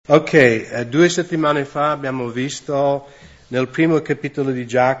Ok, 2 settimane fa abbiamo visto nel primo capitolo di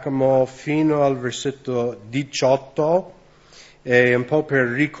Giacomo fino al versetto 18 e un po' per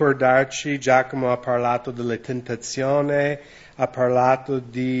ricordarci Giacomo ha parlato delle tentazioni, ha parlato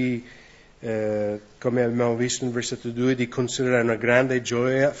di, come abbiamo visto nel versetto 2, di considerare una grande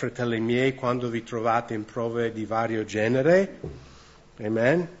gioia, fratelli miei, quando vi trovate in prove di vario genere.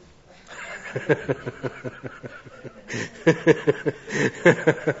 Amen?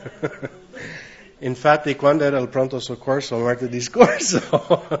 Infatti quando era il pronto soccorso martedì scorso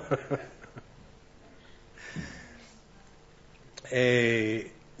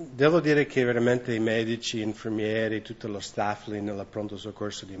e devo dire che veramente i medici, gli infermieri, tutto lo staff lì nel pronto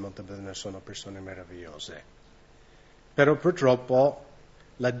soccorso di Montabellina sono persone meravigliose. Però purtroppo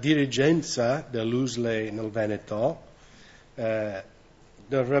la dirigenza dell'USLE nel Veneto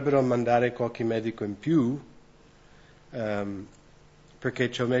dovrebbero mandare qualche medico in più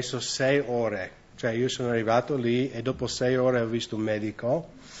perché ci ho messo 6 ore, cioè io sono arrivato lì e dopo 6 ore ho visto un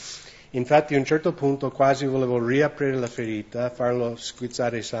medico. Infatti a un certo punto quasi volevo riaprire la ferita, farlo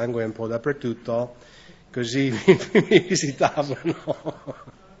squizzare sangue un po' dappertutto, così mi visitavano.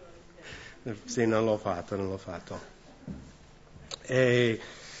 Sì, non l'ho fatto. E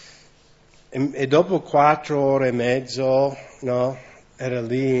dopo 4 ore e mezzo, no, era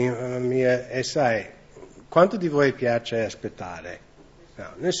lì, mamma mia, e sai, quanto di voi piace aspettare?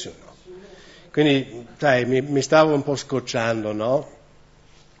 No, nessuno. Quindi, sai, mi stavo un po' scocciando, no?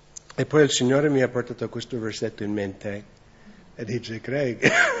 E poi il Signore mi ha portato questo versetto in mente e dice, Craig,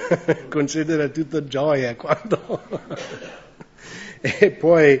 considera tutto gioia quando... E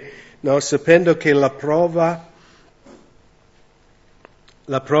poi, no, sapendo che la prova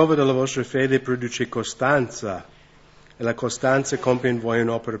della vostra fede produce costanza, e la costanza compie in voi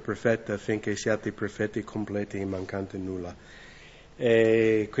un'opera perfetta affinché siate perfetti e completi e mancanti nulla.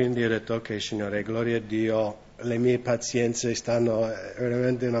 E quindi ho detto, ok Signore, gloria a Dio, le mie pazienze stanno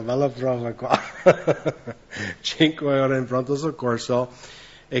veramente una bella prova qua. 5 ore in pronto soccorso.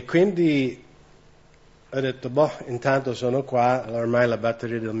 E quindi ho detto, intanto sono qua, ormai la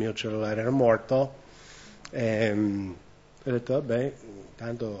batteria del mio cellulare era morto. E ho detto, vabbè,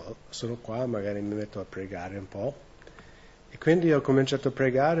 intanto sono qua, magari mi metto a pregare un po'. E quindi ho cominciato a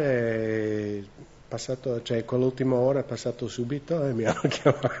pregare, quell'ultima ora è passato subito e mi hanno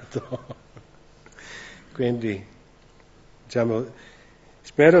chiamato. Quindi, diciamo,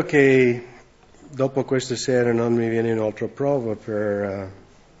 spero che dopo questa sera non mi viene un'altra prova per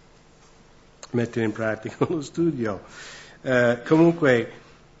mettere in pratica lo studio. Comunque,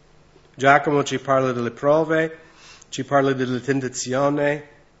 Giacomo ci parla delle prove, ci parla delle tentazioni,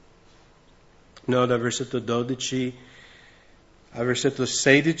 no, dal versetto 12 al versetto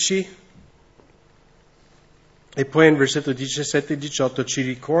 16, e poi in versetto 17 e 18 ci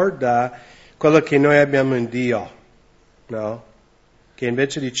ricorda quello che noi abbiamo in Dio, no? Che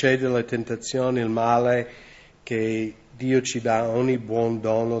invece di cedere alle tentazioni, il male, che Dio ci dà ogni buon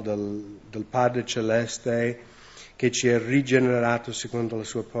dono del Padre Celeste, che ci ha rigenerato secondo la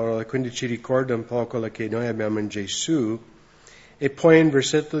sua parola, quindi ci ricorda un po' quello che noi abbiamo in Gesù. E poi in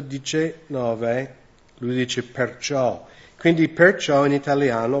versetto 19 lui dice perciò. Quindi perciò in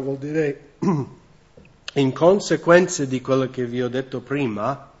italiano vuol dire in conseguenza di quello che vi ho detto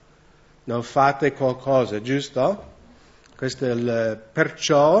prima, no, fate qualcosa, giusto? Questo è il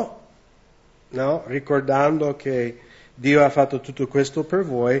perciò, no? Ricordando che Dio ha fatto tutto questo per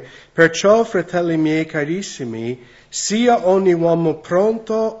voi. Perciò, fratelli miei carissimi, sia ogni uomo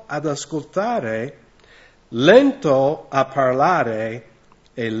pronto ad ascoltare, lento a parlare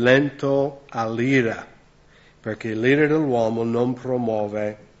e lento all'ira, perché l'ira dell'uomo non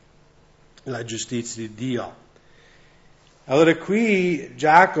promuove la giustizia di Dio. Allora qui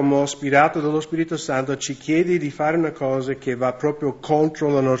Giacomo, ispirato dallo Spirito Santo, ci chiede di fare una cosa che va proprio contro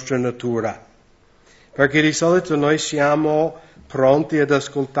la nostra natura, perché di solito noi siamo pronti ad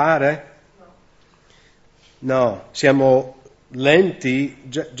ascoltare? No, siamo lenti,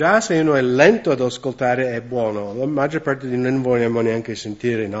 già se uno è lento ad ascoltare è buono, la maggior parte di noi non vogliamo neanche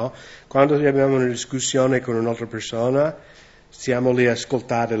sentire, no? Quando abbiamo una discussione con un'altra persona, stiamo lì a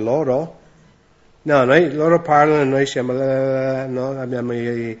ascoltare loro? No, loro parlano e noi siamo, no? Abbiamo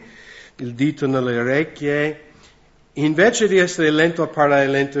il dito nelle orecchie. Invece di essere lento a parlare e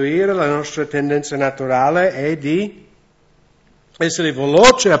lento a dire, la nostra tendenza naturale è di essere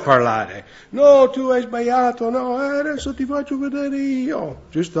veloce a parlare. No, tu hai sbagliato, no, adesso ti faccio vedere io.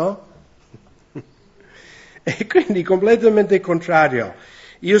 Giusto? E quindi completamente il contrario.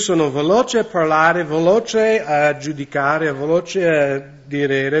 Io sono veloce a parlare, veloce a giudicare, veloce a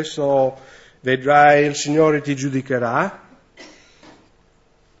dire adesso vedrai il Signore ti giudicherà.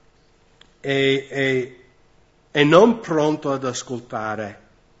 e non pronto ad ascoltare.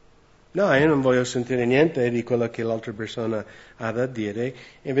 No, io non voglio sentire niente di quello che l'altra persona ha da dire.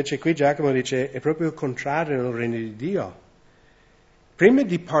 Invece qui Giacomo dice, è proprio il contrario nel regno di Dio. Prima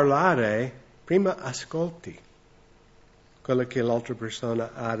di parlare, prima ascolti quello che l'altra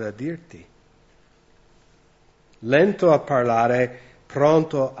persona ha da dirti. Lento a parlare,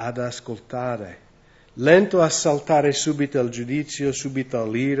 pronto ad ascoltare. Lento a saltare subito al giudizio, subito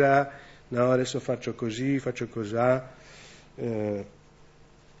all'ira. No, adesso faccio così, faccio cosà.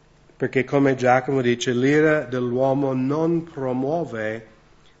 Perché come Giacomo dice, l'ira dell'uomo non promuove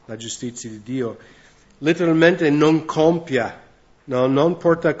la giustizia di Dio. Letteralmente non compia, no, non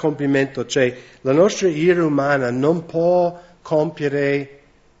porta a compimento. Cioè, la nostra ira umana non può compiere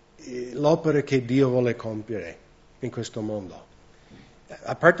l'opera che Dio vuole compiere in questo mondo.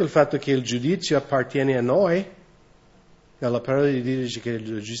 A parte il fatto che il giudizio appartiene a noi, la parola di Dio dice che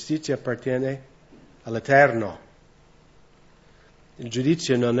la giustizia appartiene all'Eterno. Il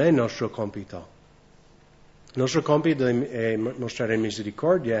giudizio non è il nostro compito. Il nostro compito è mostrare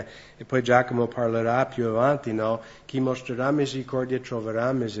misericordia, e poi Giacomo parlerà più avanti, no? Chi mostrerà misericordia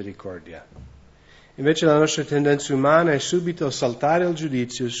troverà misericordia. Invece la nostra tendenza umana è subito saltare al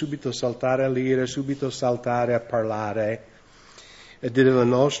giudizio, subito saltare all'ira, subito saltare a parlare e dire la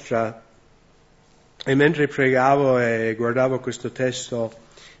nostra. E mentre pregavo e guardavo questo testo,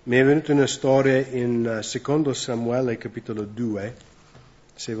 mi è venuta una storia in 2 Samuele, capitolo 2,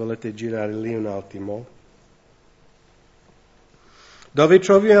 se volete girare lì un attimo, dove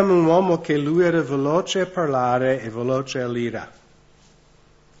troviamo un uomo che lui era veloce a parlare e veloce all'ira.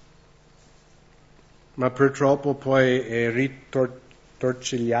 Ma purtroppo poi è ritorto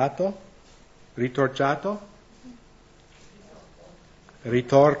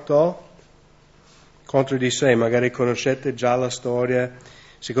contro di sé. Magari conoscete già la storia.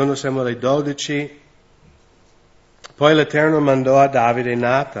 Secondo Samuele 12, poi l'Eterno mandò a Davide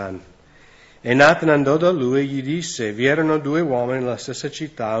Nathan, e Nathan andò da lui e gli disse, vi erano 2 uomini nella stessa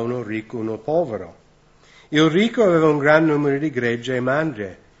città, uno ricco e uno povero. Il ricco aveva un gran numero di gregge e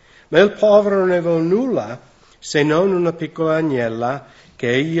mandrie, ma il povero non aveva nulla se non una piccola agnella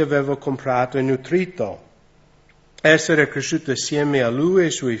che egli aveva comprato e nutrito. Essa era cresciuta assieme a lui e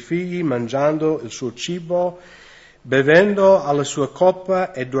ai suoi figli, mangiando il suo cibo, bevendo alla sua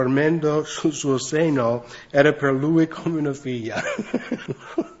coppa e dormendo sul suo seno. Era per lui come una figlia.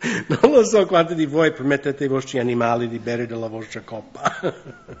 Non lo so quanti di voi permettete ai vostri animali di bere dalla vostra coppa.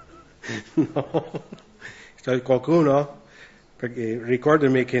 No? C'è qualcuno? Perché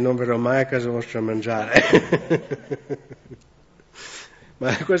ricordami che non verrò mai a casa vostra a mangiare.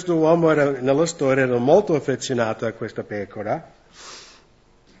 Ma questo uomo nella storia era molto affezionato a questa pecora.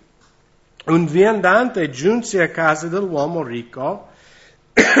 Un viandante giunse a casa dell'uomo ricco.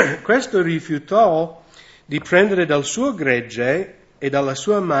 Questo rifiutò di prendere dal suo gregge e dalla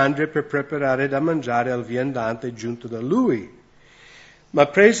sua mandria per preparare da mangiare al viandante giunto da lui. Ma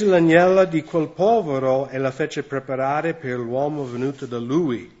prese l'agnella di quel povero e la fece preparare per l'uomo venuto da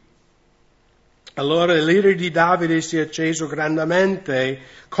lui. Allora l'ira di Davide si è acceso grandemente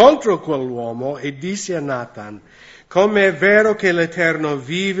contro quell'uomo e disse a Nathan, come è vero che l'Eterno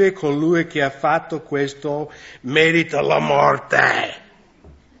vive, colui che ha fatto questo merita la morte.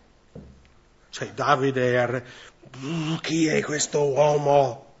 Cioè Davide era, chi è questo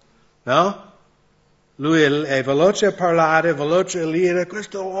uomo? No? Lui è veloce a parlare, veloce a dire,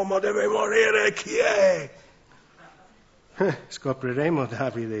 questo uomo deve morire, chi è? Scopriremo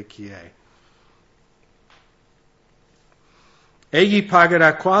Davide chi è. Egli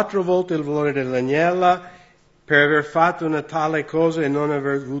pagherà 4 volte il valore dell'agnella per aver fatto una tale cosa e non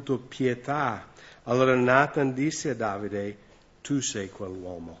aver avuto pietà. Allora Nathan disse a Davide, tu sei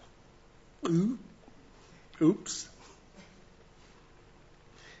quell'uomo. Oops.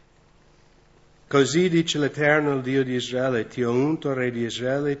 Così dice l'Eterno, il Dio di Israele, ti ho unto re di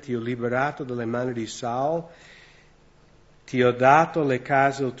Israele, ti ho liberato dalle mani di Saul, ti ho dato le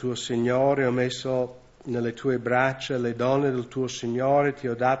case del tuo Signore, ho messo nelle tue braccia le donne del tuo Signore, ti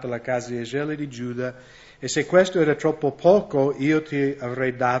ho dato la casa di Israele e di Giuda, e se questo era troppo poco, io ti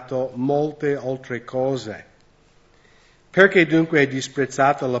avrei dato molte altre cose. Perché dunque hai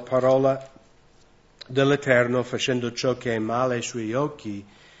disprezzato la parola dell'Eterno, facendo ciò che è male ai suoi occhi?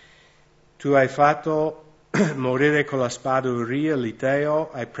 Tu hai fatto morire con la spada Uria,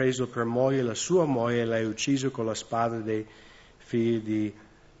 l'Iteo, hai preso per moglie la sua moglie e l'hai ucciso con la spada dei figli di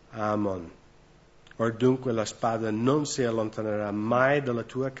Ammon. Or dunque la spada non si allontanerà mai dalla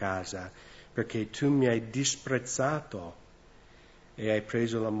tua casa, perché tu mi hai disprezzato e hai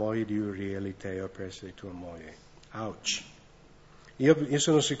preso la moglie di Uria, l'Iteo, per essere tua moglie. Ouch! Io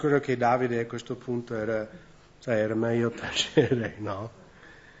sono sicuro che Davide a questo punto era meglio tacere, no?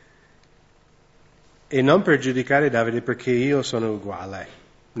 E non per giudicare Davide, perché io sono uguale,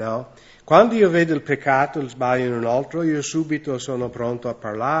 no? Quando io vedo il peccato, il sbaglio in un altro, io subito sono pronto a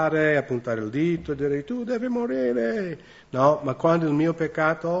parlare, a puntare il dito, a dire tu devi morire, no? Ma quando il mio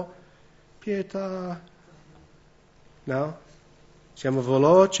peccato, pietà, no? Siamo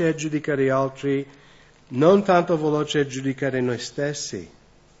veloci a giudicare gli altri, non tanto veloci a giudicare noi stessi.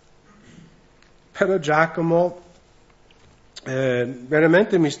 Però Giacomo,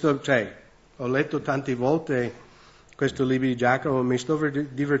 veramente ho letto tante volte questo libro di Giacomo, mi sto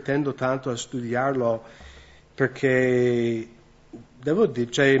divertendo tanto a studiarlo perché, devo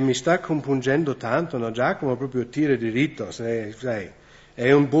dire, mi sta compungendo tanto, no? Giacomo proprio tira diritto,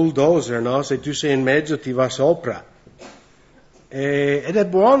 è un bulldozer, no? Se tu sei in mezzo ti va sopra. Ed è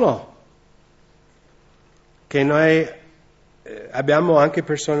buono che noi abbiamo anche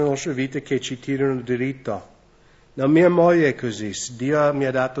persone nella nostra vita che ci tirano diritto. No, mia moglie è così, Dio mi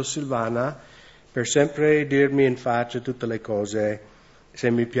ha dato Silvana per sempre dirmi in faccia tutte le cose, se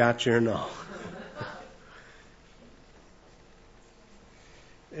mi piace o no.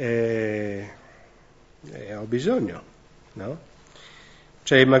 Ho bisogno, no?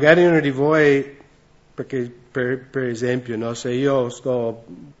 Cioè, magari uno di voi, perché per esempio, no, se io sto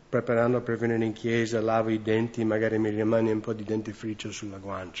preparando per venire in chiesa, lavo i denti, magari mi rimane un po' di dentifricio sulla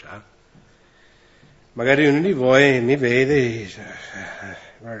guancia. Magari uno di voi mi vede e dice,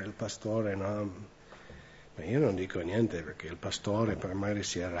 guarda il pastore, no? Ma io non dico niente perché il pastore magari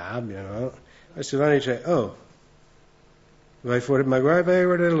si arrabbia, no? E Silvana dice, vai fuori, ma vai a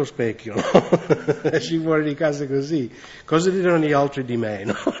guardare allo specchio, no? Esci fuori di casa così. Cosa diranno gli altri di me,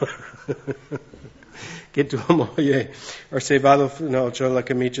 no? Che tua moglie, o se vado, no, c'ho la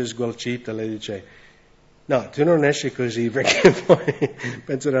camicia sgualcita, lei dice, no, tu non esci così perché poi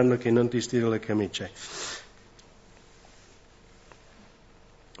penseranno che non ti stiro le camicie.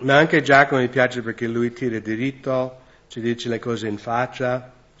 Ma anche Giacomo mi piace perché lui tira diritto, ci dice le cose in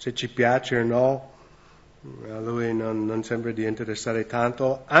faccia, se ci piace o no, a lui non sembra di interessare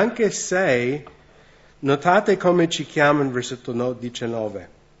tanto, anche se, notate come ci chiama in versetto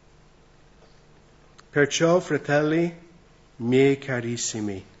 19. Perciò, fratelli miei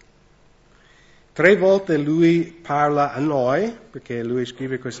carissimi, 3 volte lui parla a noi, perché lui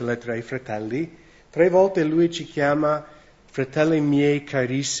scrive questa lettera ai fratelli, 3 volte lui ci chiama fratelli miei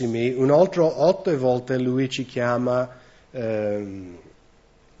carissimi, un altro 8 volte lui ci chiama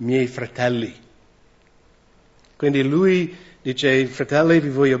miei fratelli. Quindi lui dice, fratelli vi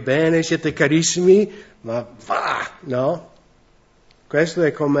voglio bene, siete carissimi, ma va, no? Questo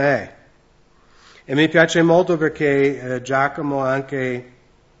è com'è. E mi piace molto perché Giacomo anche,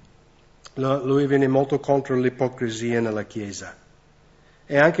 lui viene molto contro l'ipocrisia nella Chiesa.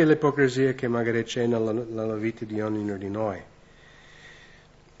 E anche l'ipocrisia che magari c'è nella vita di ognuno di noi.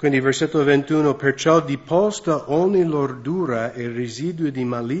 Quindi versetto 21, perciò diposta ogni lordura e residuo di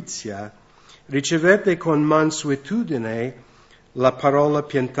malizia, ricevete con mansuetudine la parola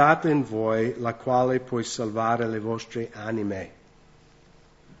piantata in voi, la quale può salvare le vostre anime.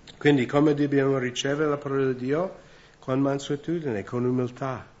 Quindi come dobbiamo ricevere la parola di Dio? Con mansuetudine, con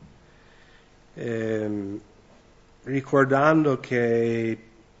umiltà. Ricordando che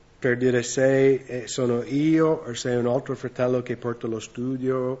per dire se sono io o se è un altro fratello che porta lo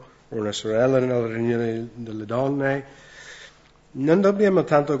studio o una sorella nella riunione delle donne, non dobbiamo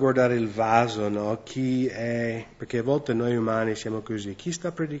tanto guardare il vaso, no? Chi è, perché a volte noi umani siamo così, chi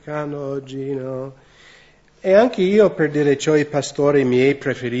sta predicando oggi, no? E anche io, per dire, ho i pastori miei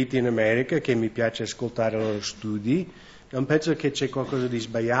preferiti in America che mi piace ascoltare i loro studi, non penso che c'è qualcosa di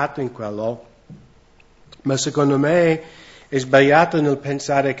sbagliato in quello, ma secondo me è sbagliato nel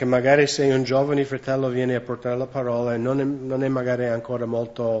pensare che magari se un giovane fratello viene a portare la parola e non è magari ancora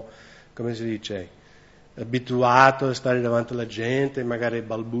molto, come si dice, abituato a stare davanti alla gente, magari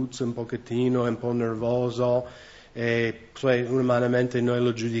balbuzza un pochettino, è un po' nervoso, e poi umanamente noi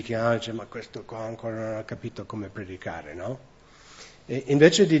lo giudichiamo, dice, ma questo qua ancora non ha capito come predicare, no? E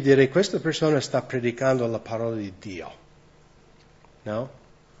invece di dire questa persona sta predicando la parola di Dio, no?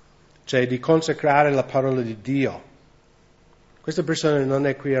 Cioè di consacrare la parola di Dio. Questa persona non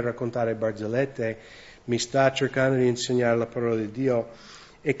è qui a raccontare barzellette, mi sta cercando di insegnare la parola di Dio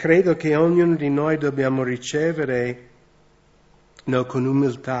e credo che ognuno di noi dobbiamo ricevere con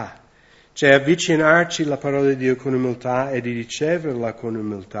umiltà. Cioè avvicinarci alla parola di Dio con umiltà e di riceverla con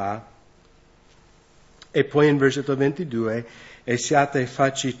umiltà. E poi in versetto 22, e siate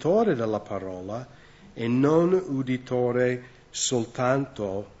facitori della parola e non uditori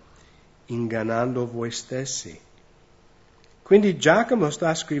soltanto, ingannando voi stessi. Quindi Giacomo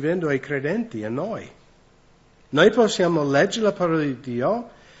sta scrivendo ai credenti, a noi. Noi possiamo leggere la parola di Dio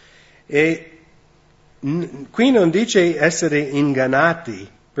e qui non dice essere ingannati,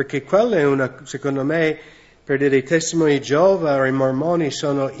 perché quella è secondo me, per dire i testimoni di Geova o i mormoni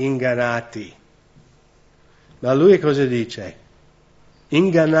sono ingannati. Ma lui cosa dice?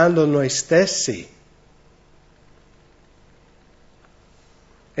 Ingannando noi stessi.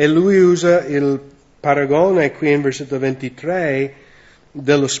 E lui usa il paragone qui in versetto 23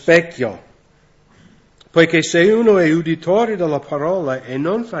 dello specchio. Poiché se uno è uditore della parola e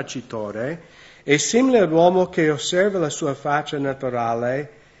non facitore, è simile all'uomo che osserva la sua faccia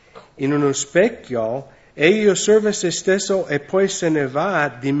naturale in uno specchio, egli osserva se stesso e poi se ne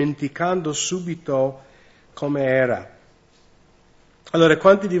va dimenticando subito come era. Allora,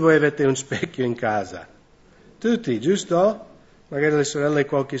 quanti di voi avete un specchio in casa? Tutti, giusto? Magari le sorelle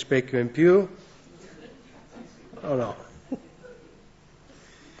qualche specchio in più? O no?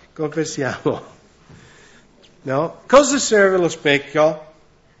 Confessiamo. No? Cosa serve lo specchio?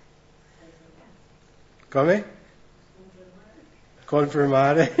 Come?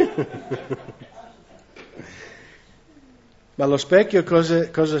 Confermare. Ma lo specchio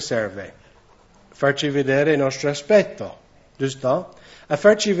cosa serve? Farci vedere il nostro aspetto, giusto? A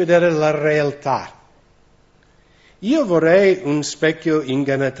farci vedere la realtà. Io vorrei un specchio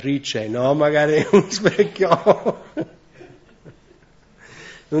ingannatrice, no? Magari un specchio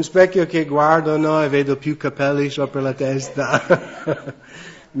che guardo, no? E vedo più capelli sopra la testa,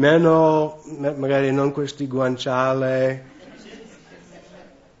 meno, magari non questi guanciale,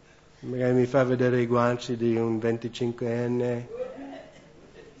 magari mi fa vedere i guanci di un 25enne,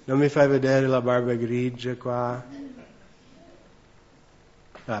 non mi fai vedere la barba grigia qua.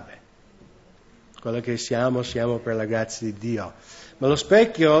 Vabbè, quello che siamo per la grazia di Dio. Ma lo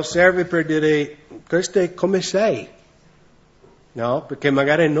specchio serve per dire, questo è come sei. No? Perché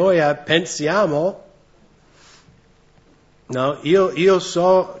magari noi pensiamo, no? Io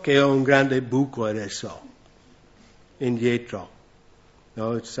so che ho un grande buco adesso, indietro,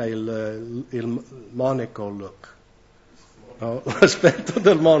 no? Sai il monaco look, no? L'aspetto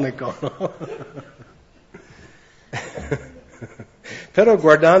del monaco, no? Però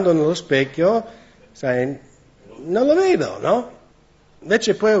guardando nello specchio, sai, non lo vedo, no?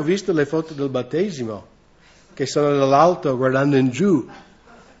 Invece poi ho visto le foto del battesimo, che sono dall'alto guardando in giù,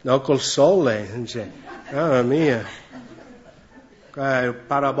 no, col sole, dice, mamma mia, è il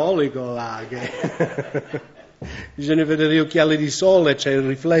parabolico là, che bisogna vedere gli occhiali di sole, c'è il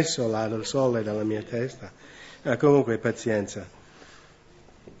riflesso là del sole dalla mia testa. Comunque, pazienza.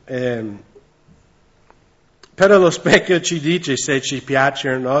 Però lo specchio ci dice se ci piace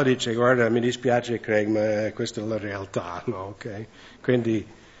o no, dice, guarda, mi dispiace Craig, ma questa è la realtà, no, ok?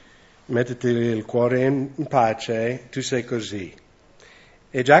 Quindi mettiti il cuore in pace, tu sei così.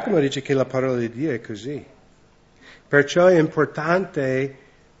 E Giacomo dice che la parola di Dio è così. Perciò è importante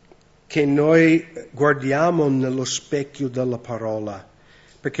che noi guardiamo nello specchio della parola,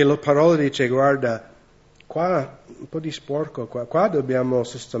 perché la parola dice, guarda, qua un po' di sporco, qua dobbiamo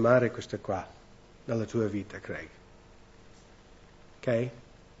sistemare questo qua nella tua vita, Craig. Ok?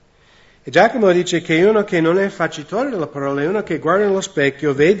 E Giacomo dice che uno che non è facitore della parola è uno che guarda nello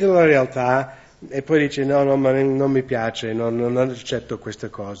specchio, vede la realtà e poi dice no, ma non mi piace, non accetto questa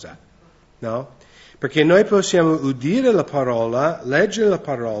cosa. No? Perché noi possiamo udire la parola, leggere la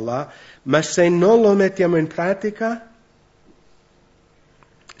parola, ma se non lo mettiamo in pratica,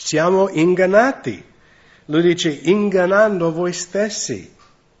 siamo ingannati. Lui dice ingannando voi stessi.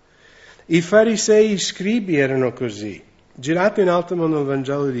 I farisei scribi erano così. Girate un attimo nel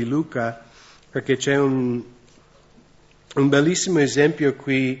Vangelo di Luca, perché c'è un bellissimo esempio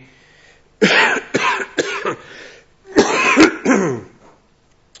qui.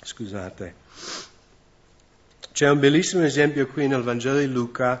 Scusate. C'è un bellissimo esempio qui nel Vangelo di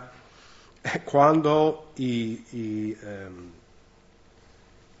Luca, quando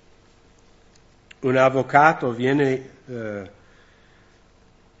un avvocato viene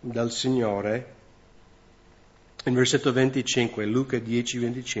dal Signore, in versetto 25, Luca 10,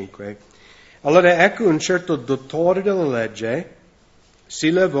 25, allora ecco un certo dottore della legge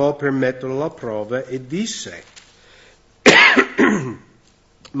si levò per metterlo alla prova e disse,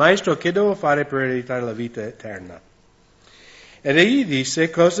 Maestro, che devo fare per ereditare la vita eterna? Ed egli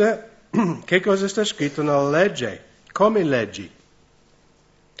disse, che cosa sta scritto nella legge? Come leggi?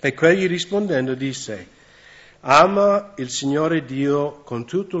 E quegli rispondendo disse, ama il Signore Dio con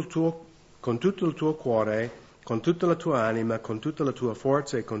tutto il tuo cuore, con tutta la tua anima, con tutta la tua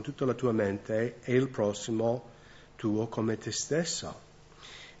forza e con tutta la tua mente, e il prossimo tuo come te stesso.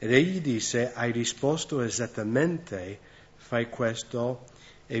 Ed egli disse, hai risposto esattamente, fai questo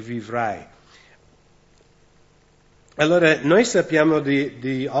e vivrai. Allora, noi sappiamo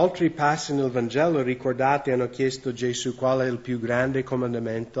di altri passi nel Vangelo, ricordate, hanno chiesto a Gesù qual è il più grande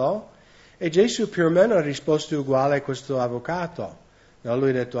comandamento, e Gesù più o meno ha risposto uguale a questo avvocato. No,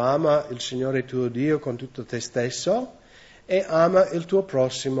 lui ha detto: ama il Signore tuo Dio con tutto te stesso e ama il tuo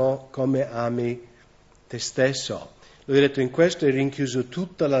prossimo come ami te stesso. Lui ha detto: in questo è rinchiuso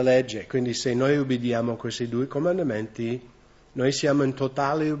tutta la legge, quindi se noi obbediamo a questi due comandamenti, noi siamo in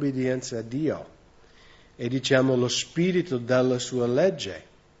totale obbedienza a Dio e diciamo lo spirito della sua legge.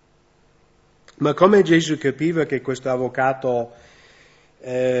 Ma come Gesù capiva che questo avvocato,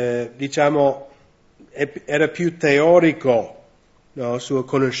 era più teorico, no, sua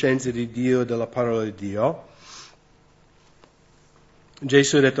conoscenza di Dio, della parola di Dio,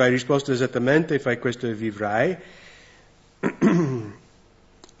 Gesù ha detto: hai risposto esattamente, fai questo e vivrai.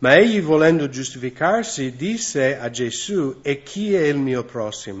 Ma egli, volendo giustificarsi, disse a Gesù: e chi è il mio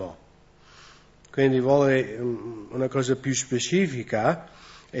prossimo? Quindi vuole una cosa più specifica,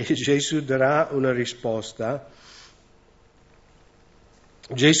 e Gesù darà una risposta.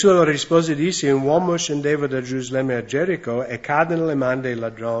 Gesù allora rispose e disse: un uomo scendeva da Gerusalemme a Gerico e cadde nelle mani dei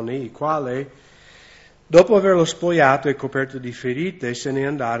ladroni, i quali, dopo averlo spogliato e coperto di ferite, se ne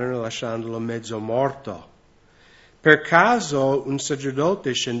andarono lasciandolo mezzo morto. Per caso un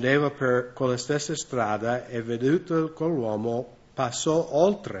sacerdote scendeva per quella stessa strada e, veduto quell'uomo, passò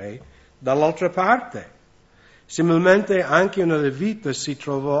oltre dall'altra parte. Similmente anche una levita si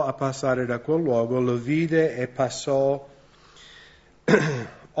trovò a passare da quel luogo, lo vide e passò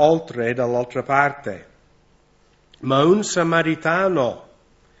oltre dall'altra parte. Ma un samaritano,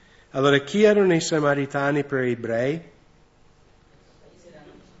 allora chi erano i samaritani per gli ebrei?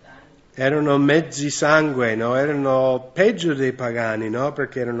 Erano mezzi sangue, no? Erano peggio dei pagani, no?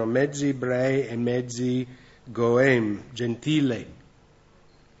 Perché erano mezzi ebrei e mezzi goem, gentili.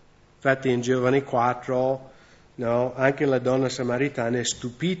 Infatti in Giovanni 4, no? Anche la donna samaritana è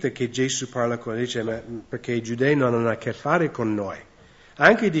stupita che Gesù parla con lei, dice: ma perché i giudei non hanno a che fare con noi.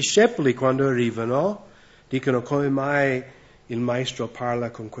 Anche i discepoli, quando arrivano, dicono: come mai il maestro parla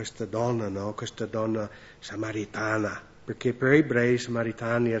con questa donna, no? Questa donna samaritana? Perché per gli ebrei i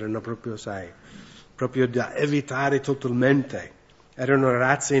samaritani erano proprio, proprio da evitare totalmente. Erano una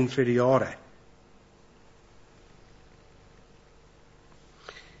razza inferiore.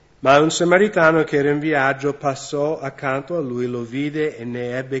 Ma un samaritano che era in viaggio passò accanto a lui, lo vide e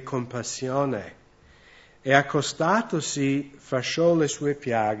ne ebbe compassione. E accostatosi fasciò le sue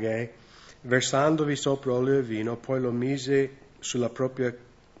piaghe, versandovi sopra olio e vino, poi lo mise sulla propria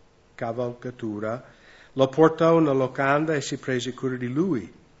cavalcatura, lo portò in una locanda e si prese cura di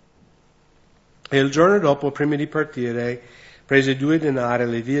lui. E il giorno dopo, prima di partire, prese 2 denari,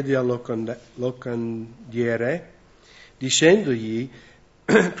 le diede al locandiere, dicendogli: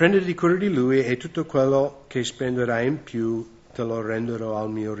 prenditi cura di lui e tutto quello che spenderai in più te lo renderò al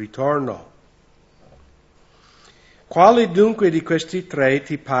mio ritorno. Quale dunque di questi 3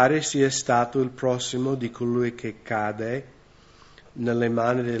 ti pare sia stato il prossimo di colui che cade nelle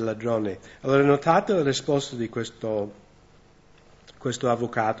mani dei ladroni? Allora notate la risposta di questo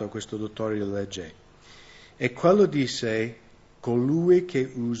avvocato, questo dottore di legge. E quello disse: colui che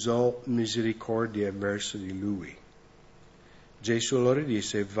usò misericordia verso di lui. Gesù allora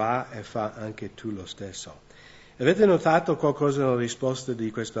disse: va e fa anche tu lo stesso. Avete notato qualcosa nella risposta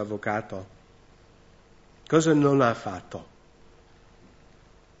di questo avvocato? Cosa non ha fatto?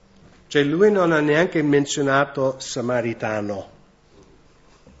 Cioè lui non ha neanche menzionato samaritano.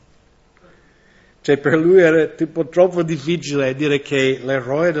 Cioè per lui era tipo troppo difficile dire che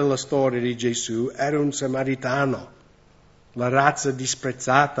l'eroe della storia di Gesù era un samaritano, la razza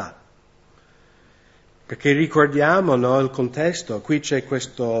disprezzata. Perché ricordiamo, no, il contesto, qui c'è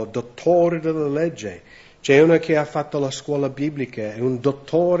questo dottore della legge, c'è uno che ha fatto la scuola biblica, è un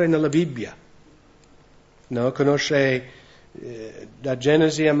dottore nella Bibbia, no? Conosce da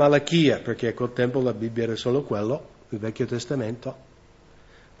Genesi a Malachia, perché a quel tempo la Bibbia era solo quello, il Vecchio Testamento,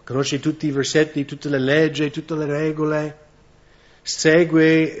 conosce tutti i versetti, tutte le leggi, tutte le regole,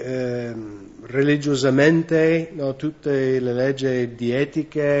 segue religiosamente, no, tutte le leggi di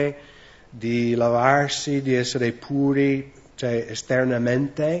etiche, di lavarsi, di essere puri, cioè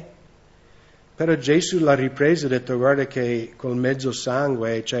esternamente. Però Gesù l'ha ripreso e ha detto: guarda che col mezzo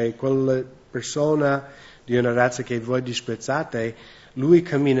sangue, cioè quella persona di una razza che voi disprezzate, lui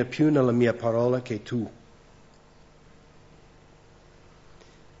cammina più nella mia parola che tu.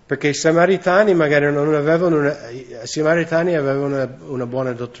 Perché i samaritani magari non avevano avevano una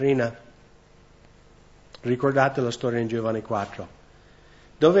buona dottrina. Ricordate la storia in Giovanni 4.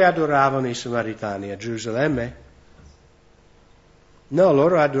 Dove adoravano i samaritani? A Gerusalemme? No,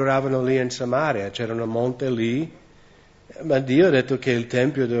 loro adoravano lì in Samaria, c'era un monte lì, ma Dio ha detto che il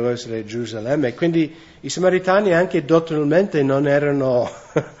Tempio doveva essere a Gerusalemme, quindi i Samaritani anche dottrinalmente non erano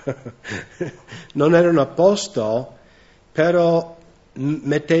a posto, però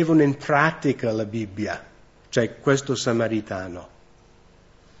mettevano in pratica la Bibbia, cioè questo Samaritano.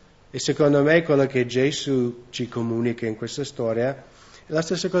 E secondo me quello che Gesù ci comunica in questa storia è la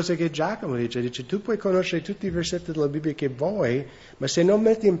stessa cosa che Giacomo dice tu puoi conoscere tutti i versetti della Bibbia che vuoi, ma se non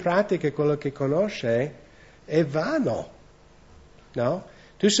metti in pratica quello che conosci è vano, no?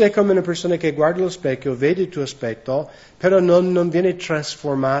 Tu sei come una persona che guarda allo specchio, vedi il tuo aspetto, però non viene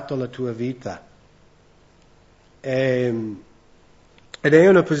trasformato la tua vita. Ed è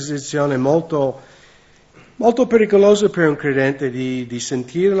una posizione molto, molto pericolosa per un credente di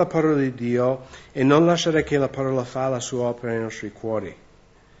sentire la parola di Dio e non lasciare che la parola fa la sua opera nei nostri cuori.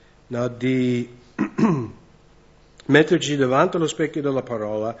 No, di metterci davanti allo specchio della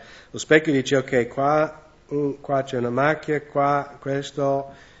parola, lo specchio dice ok, qua c'è una macchia, qua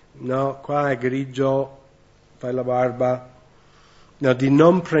questo, no, qua è grigio, fai la barba, no, di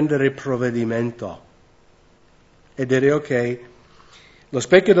non prendere provvedimento e dire ok, lo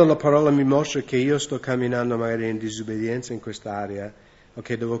specchio della parola mi mostra che io sto camminando magari in disobbedienza in quest'area,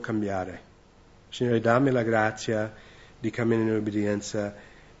 ok, devo cambiare. Signore, dammi la grazia di camminare in obbedienza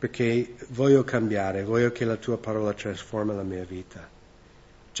perché voglio cambiare, voglio che la tua parola trasformi la mia vita.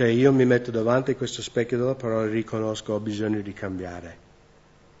 Cioè io mi metto davanti a questo specchio della parola e riconosco ho bisogno di cambiare,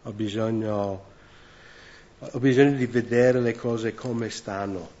 ho bisogno di vedere le cose come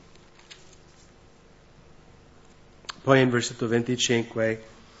stanno. Poi in versetto 25,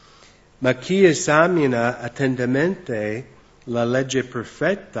 ma chi esamina attentamente la legge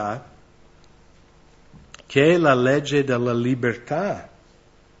perfetta, che è la legge della libertà,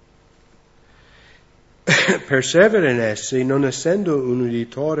 persevera in essi, non essendo un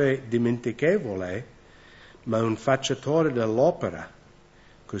uditore dimentichevole, ma un facciatore dell'opera,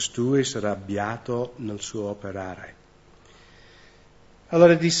 costui sarà beato nel suo operare.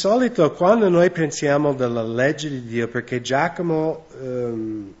 Allora, di solito quando noi pensiamo della legge di Dio, perché Giacomo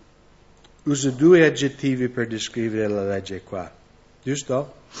usa due aggettivi per descrivere la legge qua,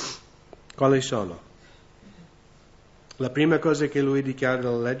 giusto? Quali sono? La prima cosa che lui dichiara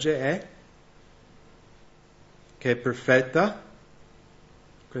della legge è che è perfetta,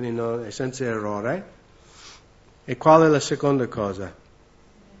 quindi è senza errore. E qual è la seconda cosa?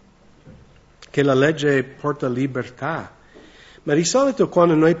 Che la legge porta libertà. Ma di solito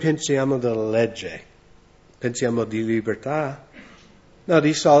quando noi pensiamo della legge, pensiamo di libertà? No,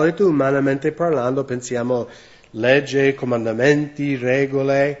 di solito, umanamente parlando, pensiamo legge, comandamenti,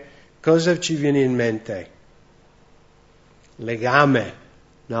 regole. Cosa ci viene in mente? Legame,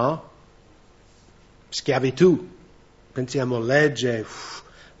 no? Schiavitù. Pensiamo legge.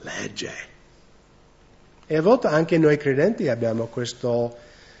 E a volte anche noi credenti abbiamo questo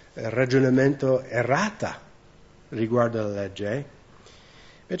ragionamento errata riguardo alla legge.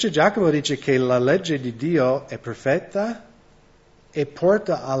 Invece Giacomo dice che la legge di Dio è perfetta e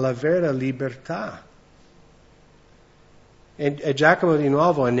porta alla vera libertà. E Giacomo di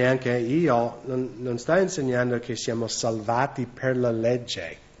nuovo, e neanche io, non sta insegnando che siamo salvati per la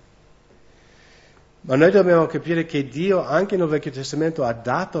legge. Ma noi dobbiamo capire che Dio, anche nel Vecchio Testamento, ha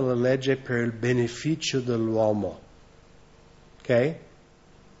dato la legge per il beneficio dell'uomo. Ok?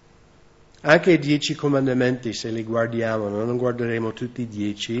 Anche i 10 comandamenti, se li guardiamo, non guarderemo tutti i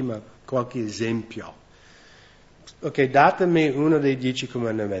 10, ma qualche esempio. Ok, datemi uno dei 10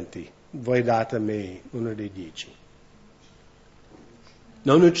 comandamenti. Voi datemi uno dei 10.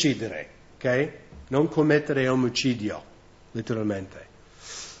 Non uccidere, ok? Non commettere omicidio, letteralmente.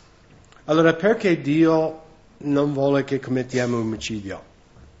 Allora, perché Dio non vuole che commettiamo omicidio?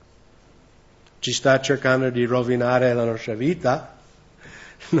 Ci sta cercando di rovinare la nostra vita?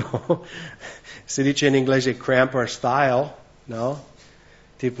 No. Si dice in inglese cramp our style, no?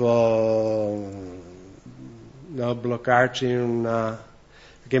 Tipo, no, bloccarci in una...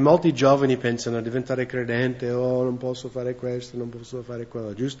 Perché molti giovani pensano a diventare credente, non posso fare questo, non posso fare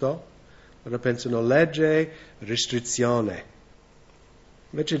quello, giusto? Allora pensano legge, restrizione.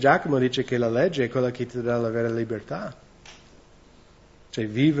 Invece Giacomo dice che la legge è quella che ti dà la vera libertà. Cioè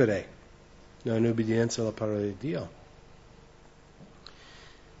vivere in obbedienza alla parola di Dio.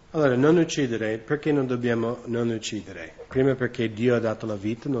 Allora, non uccidere, perché non dobbiamo non uccidere? Prima perché Dio ha dato la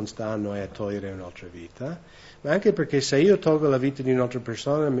vita, non sta a noi a togliere un'altra vita, ma anche perché se io tolgo la vita di un'altra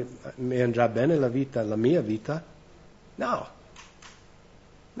persona, mi andrà bene la mia vita? No.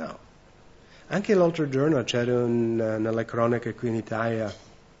 Anche l'altro giorno c'era nella cronaca qui in Italia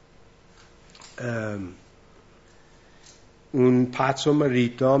un pazzo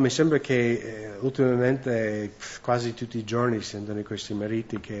marito, mi sembra che ultimamente quasi tutti i giorni sentono questi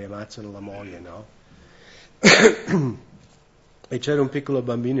mariti che ammazzano la moglie, no? E c'era un piccolo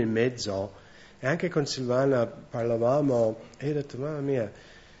bambino in mezzo, e anche con Silvana parlavamo, e ho detto, mamma mia,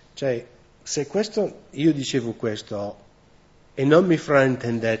 cioè, se questo, io dicevo questo, e non mi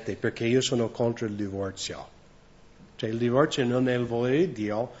fraintendete perché io sono contro il divorzio. Cioè il divorzio non è il volere di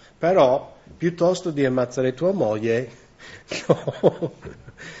Dio, però piuttosto di ammazzare tua moglie, no.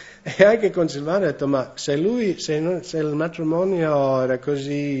 E anche con Silvano ho detto, ma se il matrimonio era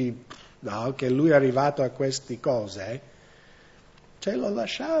così, no, che lui è arrivato a queste cose, cioè lo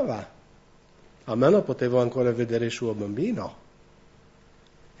lasciava. Almeno potevo ancora vedere il suo bambino.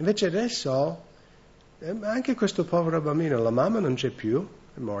 Invece adesso, anche questo povero bambino, la mamma non c'è più,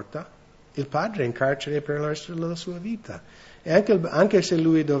 è morta. Il padre è in carcere per il resto della sua vita. E anche se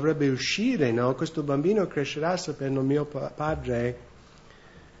lui dovrebbe uscire, no? Questo bambino crescerà sapendo mio padre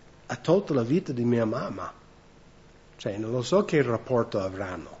ha tolto la vita di mia mamma. Cioè, non lo so che rapporto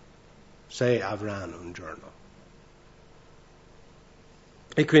avranno, se avranno un giorno.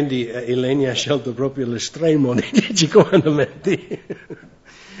 E quindi Eleni ha scelto proprio l'estremo dei 10 comandamenti.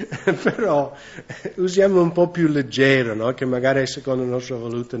 Però usiamo un po' più leggero, no? Che magari secondo la nostra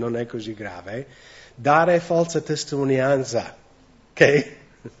valuta non è così grave. Dare falsa testimonianza, ok?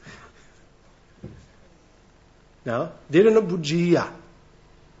 No? Dire una bugia,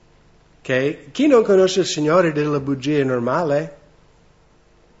 ok? Chi non conosce il Signore della bugia è normale?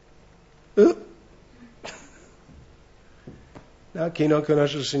 No? Chi non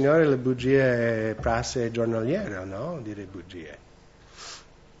conosce il Signore le bugie è prassi giornaliera, no? Dire bugie.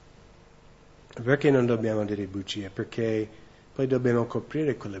 Perché non dobbiamo dire bugie? Perché poi dobbiamo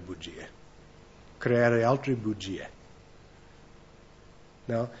coprire quelle bugie, creare altre bugie.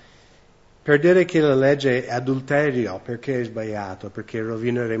 No? Per dire che la legge è adulterio, perché è sbagliato? Perché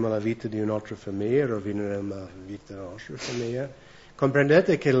rovineremo la vita di un'altra famiglia, rovineremo la vita della nostra famiglia.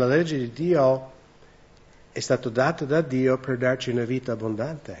 Comprendete che la legge di Dio è stata data da Dio per darci una vita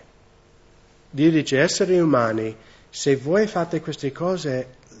abbondante. Dio dice, esseri umani, se voi fate queste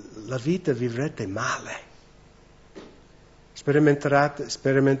cose, la vita vivrete male.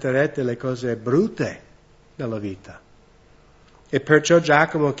 Sperimenterete le cose brutte della vita. E perciò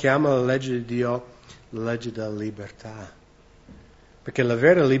Giacomo chiama la legge di Dio la legge della libertà. Perché la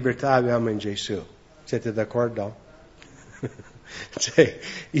vera libertà abbiamo in Gesù. Siete d'accordo? Cioè,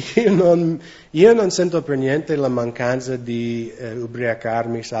 io non sento per niente la mancanza di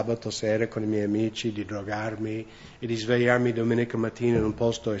ubriacarmi sabato sera con i miei amici, di drogarmi e di svegliarmi domenica mattina in un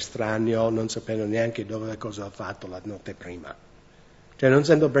posto estraneo, non sapendo neanche dove cosa ho fatto la notte prima. Cioè non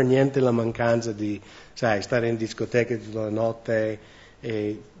sento per niente la mancanza di, sai, stare in discoteca tutta la notte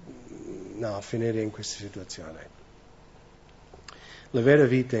e finire in questa situazione. La vera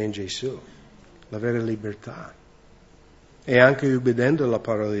vita è in Gesù, la vera libertà. E anche ubbidendo alla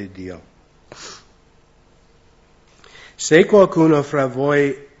parola di Dio. Se qualcuno fra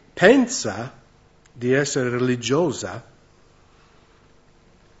voi pensa di essere religiosa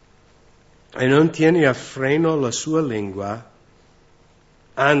e non tiene a freno la sua lingua,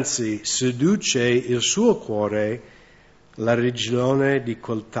 anzi seduce il suo cuore, la religione di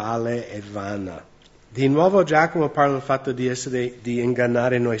quel tale è vana. Di nuovo Giacomo parla del fatto di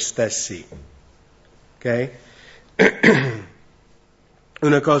ingannare noi stessi. Ok?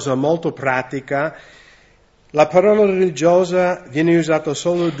 Una cosa molto pratica, la parola religiosa viene usata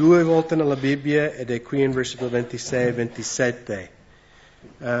solo 2 volte nella Bibbia ed è qui in versetto 26 e 27.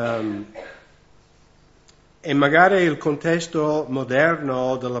 E magari il contesto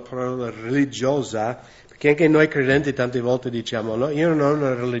moderno della parola religiosa, perché anche noi credenti tante volte diciamo, no, io non ho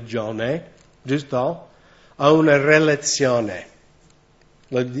una religione, giusto? Ho una relazione.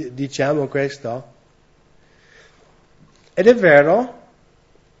 Lo diciamo questo? Ed è vero,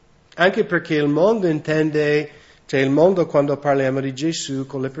 anche perché il mondo intende, cioè il mondo quando parliamo di Gesù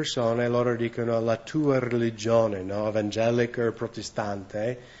con le persone, loro dicono la tua religione, no? Evangelica o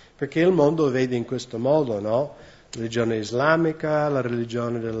protestante, perché il mondo vede in questo modo, no? La religione islamica, la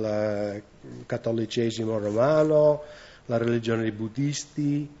religione del cattolicesimo romano, la religione dei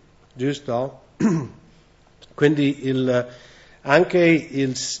buddisti, giusto? Quindi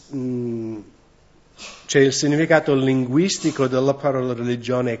cioè il significato linguistico della parola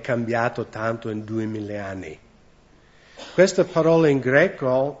religione è cambiato tanto in 2000 anni. Questa parola in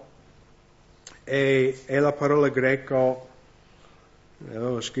greco è la parola greco,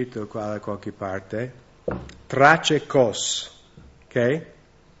 l'avevo scritto qua da qualche parte, trachekos, ok?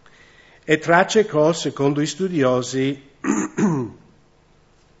 E trachekos, secondo i studiosi,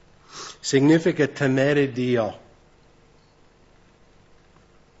 significa temere Dio.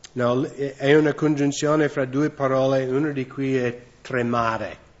 No? È una congiunzione fra due parole, una di cui è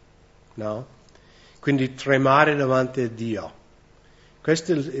tremare, no? Quindi tremare davanti a Dio.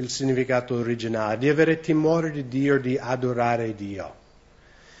 Questo è il significato originale, di avere timore di Dio, di adorare Dio.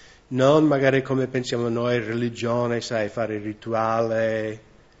 Non magari come pensiamo noi, religione, sai, fare il rituale,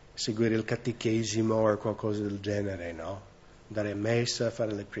 seguire il catechesimo o qualcosa del genere, no? Andare a messa,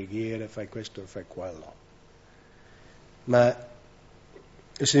 fare le preghiere, fai questo, fai quello. Ma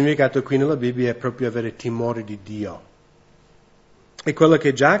il significato qui nella Bibbia è proprio avere timore di Dio. E quello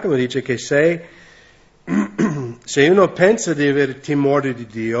che Giacomo dice che se uno pensa di avere timore di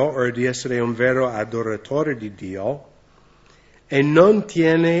Dio o di essere un vero adoratore di Dio e non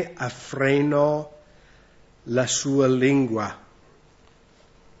tiene a freno la sua lingua,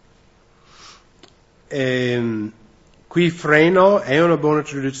 qui freno è una buona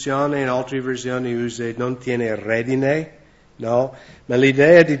traduzione, in altre versioni usa non tiene redine, no? Ma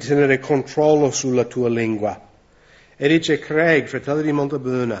l'idea è di tenere controllo sulla tua lingua. E dice Craig, fratello di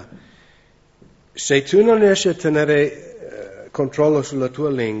Montabuna, se tu non riesci a tenere controllo sulla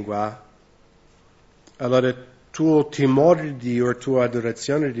tua lingua, allora il tuo timore di Dio, la tua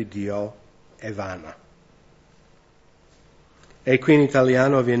adorazione di Dio è vana. E qui in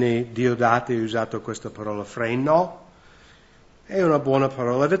italiano viene Diodati usato questa parola freno. È una buona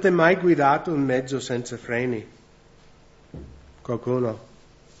parola. Avete mai guidato un mezzo senza freni? Qualcuno?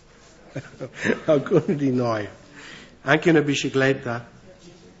 Alcuno di noi. Anche una bicicletta?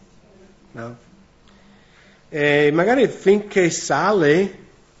 No? E magari finché sali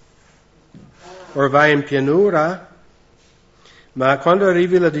o vai in pianura, ma quando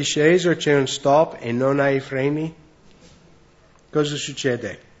arrivi alla discesa c'è un stop e non hai i freni, cosa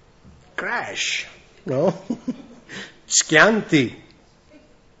succede? Crash, no? Schianti.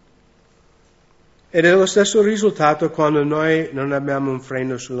 Ed è lo stesso risultato quando noi non abbiamo un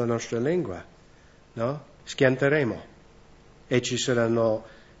freno sulla nostra lingua, no? Schianteremo e ci saranno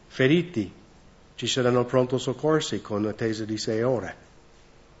feriti, ci saranno pronto soccorsi con attesa di 6 ore.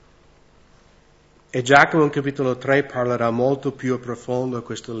 E Giacomo in capitolo 3 parlerà molto più a profondo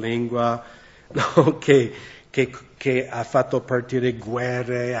questa lingua, no? che ha fatto partire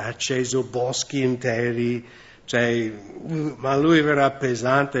guerre, ha acceso boschi interi, cioè, ma lui verrà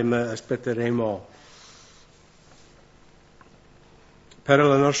pesante, ma aspetteremo. Però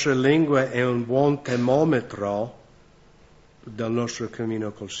la nostra lingua è un buon termometro del nostro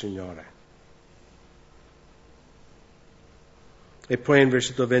cammino col Signore. E poi in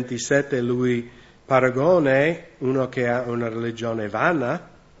versetto 27 lui paragona uno che ha una religione vana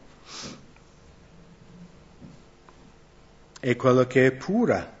e quello che è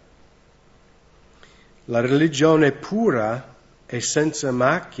pura. La religione pura e senza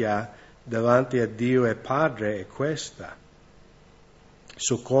macchia davanti a Dio e Padre è questa: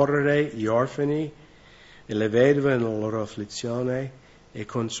 soccorrere gli orfani e le vedove nella loro afflizione e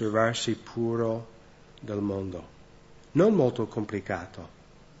conservarsi puro dal mondo. Non molto complicato,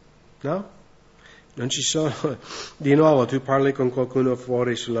 no? Non ci sono, di nuovo, tu parli con qualcuno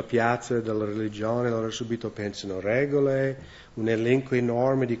fuori sulla piazza della religione, loro subito pensano regole, un elenco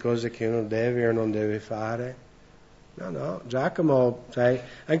enorme di cose che uno deve o non deve fare. No, Giacomo, sai,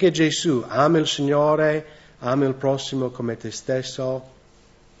 anche Gesù, ama il Signore, ama il prossimo come te stesso,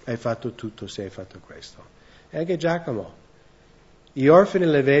 hai fatto tutto se hai fatto questo. E anche Giacomo, gli orfani e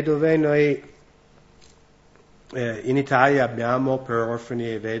le vedove, noi in Italia abbiamo per orfani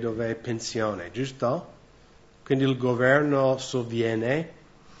e vedove pensione, giusto? Quindi il governo sovviene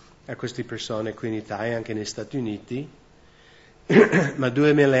a queste persone qui in Italia, anche negli Stati Uniti, ma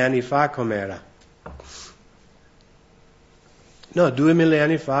 2000 anni fa com'era? No, 2000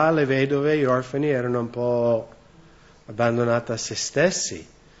 anni fa le vedove e gli orfani erano un po' abbandonati a se stessi.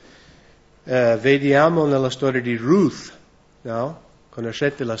 Vediamo nella storia di Ruth, no?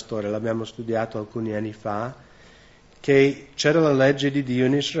 Conoscete la storia, l'abbiamo studiato alcuni anni fa, che c'era la legge di Dio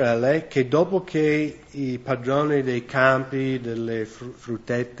in Israele che dopo che i padroni dei campi, delle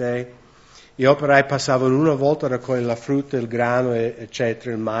fruttette, gli operai passavano una volta a raccogliere la frutta, il grano, eccetera,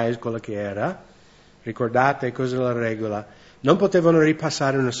 il mais, quello che era, ricordate cos'è la regola? Non potevano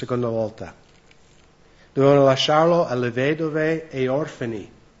ripassare una seconda volta. Dovevano lasciarlo alle vedove e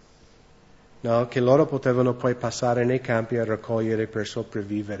orfani, no? Che loro potevano poi passare nei campi a raccogliere per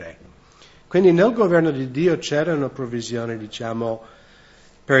sopravvivere. Quindi nel governo di Dio c'era una provvisione, diciamo,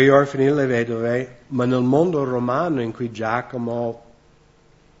 per gli orfani e le vedove, ma nel mondo romano in cui Giacomo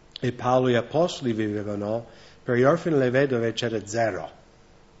e Paolo e gli apostoli vivevano, per gli orfani e le vedove c'era zero.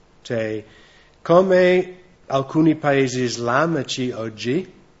 Cioè, come alcuni paesi islamici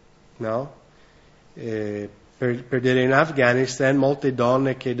oggi, no? Per dire, in Afghanistan molte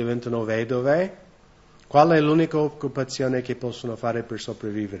donne che diventano vedove, qual è l'unica occupazione che possono fare per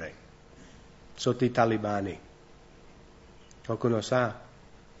sopravvivere? Sotto i talibani. Qualcuno sa?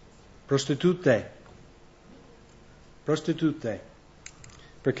 Prostitute.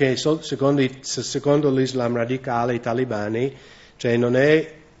 Perché secondo l'Islam radicale, i talibani, cioè non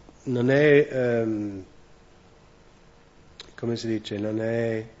è come si dice, non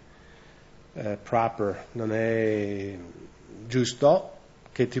è proper, non è giusto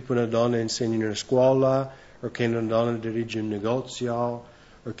che tipo una donna insegni in una scuola, o che una donna dirige un negozio, o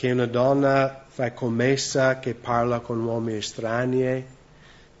che una donna fa commessa che parla con uomini estranei.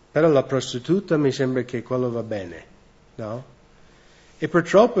 Però la prostituta mi sembra che quello va bene, no? E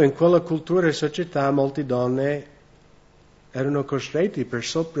purtroppo in quella cultura e società molte donne erano costrette per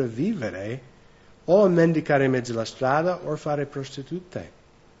sopravvivere o a mendicare in mezzo alla strada o a fare prostitute,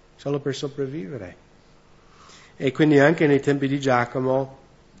 solo per sopravvivere. E quindi anche nei tempi di Giacomo,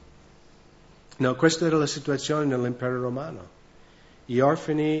 no, questa era la situazione nell'impero romano. Gli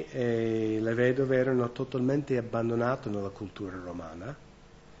orfani e le vedove erano totalmente abbandonati nella cultura romana.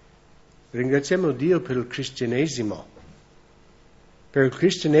 Ringraziamo Dio per il cristianesimo. Per il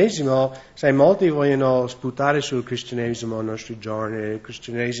cristianesimo, sai, molti vogliono sputare sul cristianesimo ai nostri giorni, il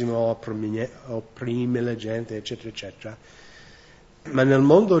cristianesimo opprime la gente, eccetera, eccetera. Ma nel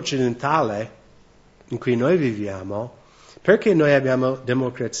mondo occidentale, in cui noi viviamo, perché noi abbiamo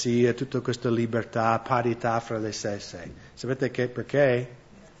democrazia, tutta questa libertà, parità fra le stesse? Sapete perché?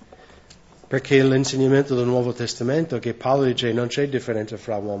 Perché l'insegnamento del Nuovo Testamento, che Paolo dice non c'è differenza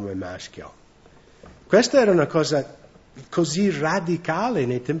fra uomo e maschio. Questa era una cosa così radicale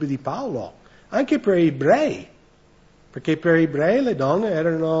nei tempi di Paolo, anche per gli ebrei, perché per gli ebrei le donne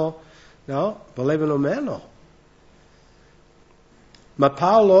erano, no, valevano meno. Ma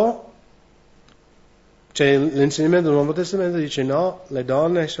Paolo, cioè l'insegnamento del Nuovo Testamento dice no, le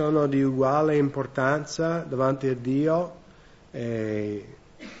donne sono di uguale importanza davanti a Dio e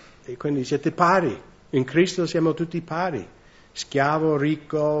quindi siete pari, in Cristo siamo tutti pari, schiavo,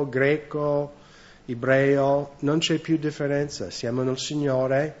 ricco, greco, ebreo, non c'è più differenza, siamo nel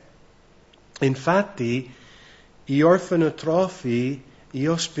Signore. Infatti, gli orfanotrofi, gli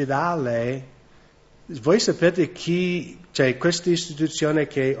ospedali, voi sapete cioè questa istituzione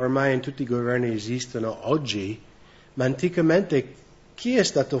che ormai in tutti i governi esistono oggi, ma anticamente chi è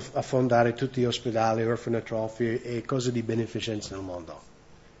stato a fondare tutti gli ospedali, orfanotrofi e cose di beneficenza nel mondo?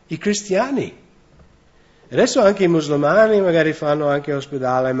 I cristiani. Adesso anche i musulmani magari fanno anche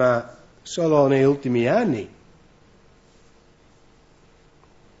ospedale, ma solo negli ultimi anni.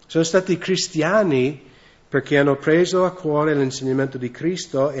 Sono stati cristiani perché hanno preso a cuore l'insegnamento di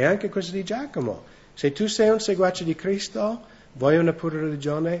Cristo e anche questo di Giacomo. Se tu sei un seguace di Cristo, vuoi una pura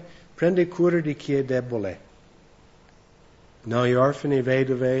religione, prendi cura di chi è debole. Noi orfani,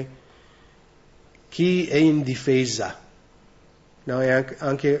 vedove, chi è in difesa. Noi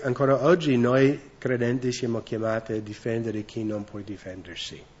anche ancora oggi noi credenti siamo chiamati a difendere chi non può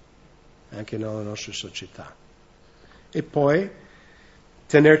difendersi, anche nella nostra società. E poi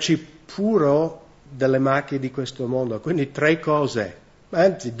tenerci puro dalle macchie di questo mondo. Quindi 3 cose,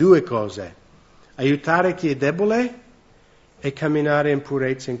 anzi 2 cose. Aiutare chi è debole e camminare in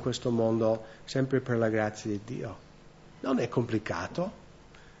purezza in questo mondo, sempre per la grazia di Dio. Non è complicato.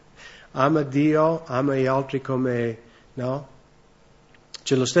 Ama Dio, ama gli altri come, no?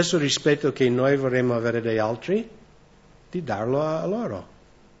 C'è lo stesso rispetto che noi vorremmo avere dagli altri, di darlo a loro.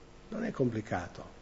 Non è complicato.